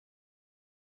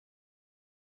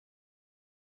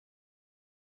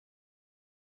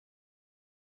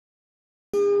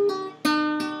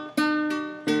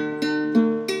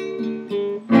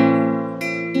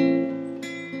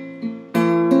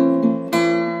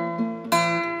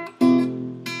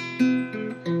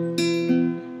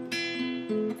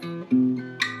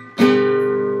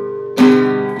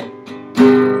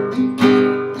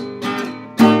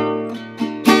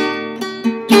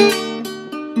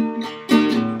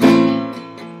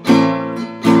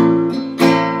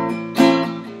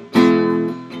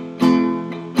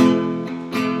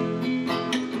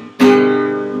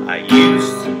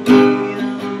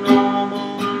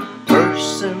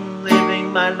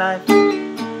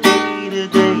to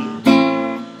day,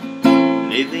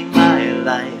 living my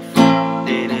life.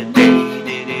 Day to day,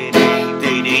 day to day,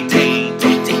 day to day,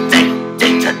 day to day,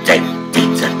 day to day, day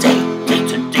to day, day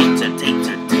to day, day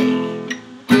to day.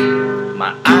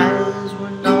 My eyes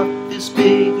were not this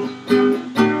big.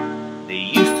 They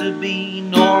used to be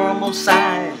normal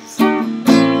size,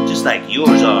 just like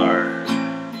yours are.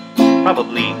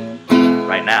 Probably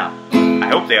right now. I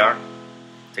hope they are.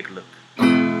 Take a look.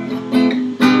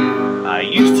 I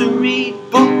used to read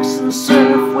books and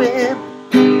surf web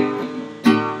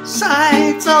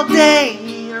sites all day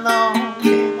long.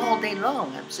 All day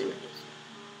long, I'm serious.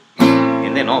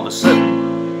 And then all of a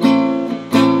sudden,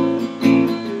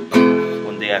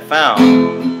 one day I found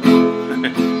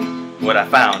what I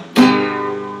found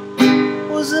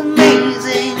was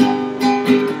amazing.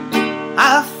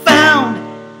 I found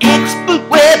Expert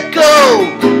Web Go!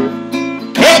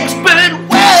 Expert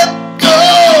Web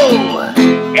Go!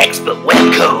 Expert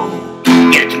Web Go!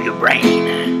 Get it through your brain.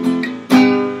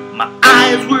 My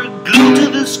eyes were glued to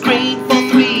the screen for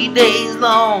 3 days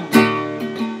long,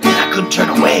 and I couldn't turn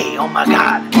away. Oh my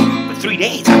God! For 3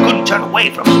 days I couldn't turn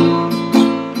away from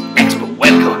Expert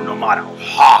Web Go, no matter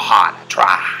how hard I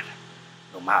tried.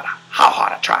 No matter how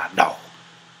hard I tried, no.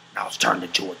 Now it's turned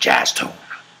into a jazz tune.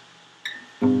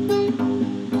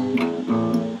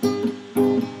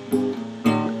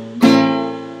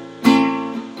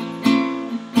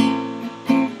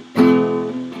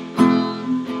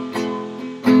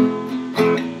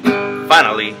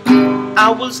 Finally, I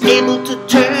was able to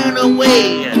turn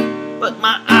away, but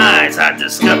my eyes I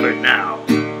discovered now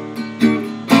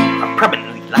are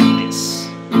permanently like this.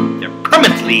 They're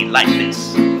permanently like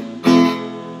this.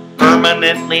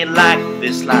 Permanently like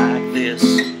this, like this.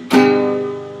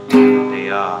 They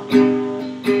are.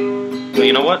 Well,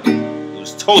 you know what? It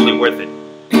was totally worth it.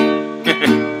 Because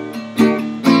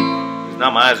now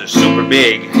my eyes are super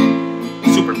big.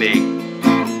 Super big.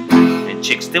 And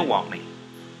chicks still want me.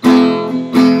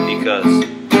 Because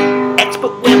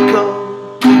Expert Web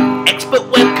Go, Expert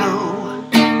Web Go,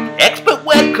 Expert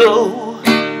Web Go,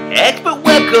 Expert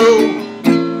Web Go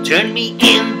turned me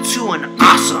into an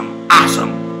awesome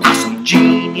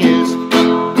genius.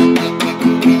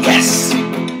 Yes,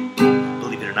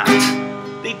 believe it or not,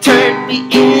 they turned me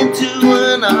into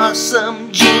an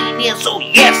awesome genius. Oh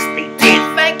yes, they did.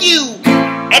 Thank you,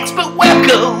 Expert Web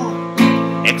Go,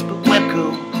 Expert Web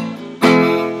Go.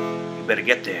 You better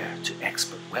get there to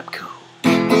Expert Web Go.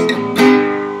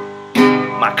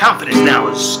 My confidence now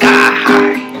is sky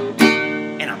high,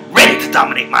 and I'm ready to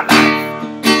dominate my life.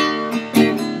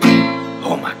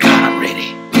 Oh my God, I'm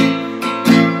ready.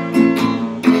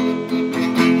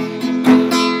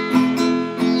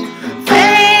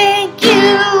 Thank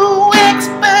you,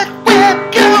 Expert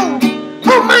Web Go.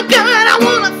 Oh my God, I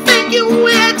want to thank you,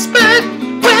 Expert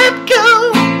Web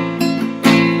Go.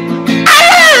 I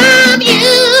love you.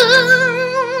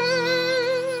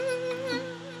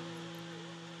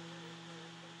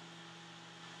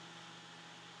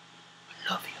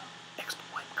 Love you, Expert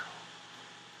Web Go.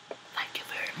 Thank you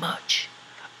very much.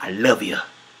 I love you.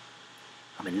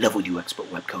 I'm in love with you, Expert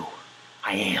Web Go.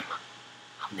 I am.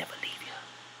 I'll never leave you.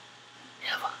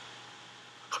 Never.